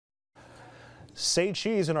Say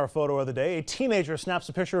cheese in our photo of the day. A teenager snaps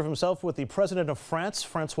a picture of himself with the president of France,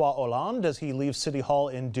 François Hollande, as he leaves City Hall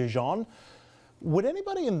in Dijon. Would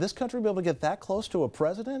anybody in this country be able to get that close to a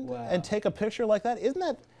president and take a picture like that?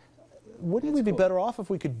 Wouldn't we be better off if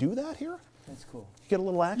we could do that here? That's cool. Get a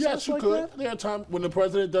little access Yes, you like could. that? There are times when the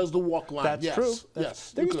president does the walk line. That's true.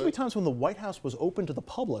 Yes, there used to be times when the White House was open to the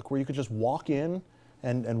public where you could just walk in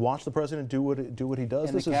and watch the president do what he does.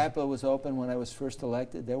 And the Capitol was open when I was first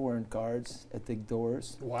elected. There weren't guards at the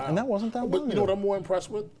doors. Wow. And that wasn't that long But you know ago. what I'm more impressed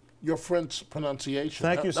with? Your French pronunciation.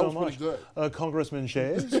 Thank you so that was much. pretty good. Congressman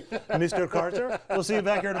Shays, Mr. Carter. We'll see you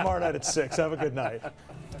back here tomorrow night at 6. Have a good night.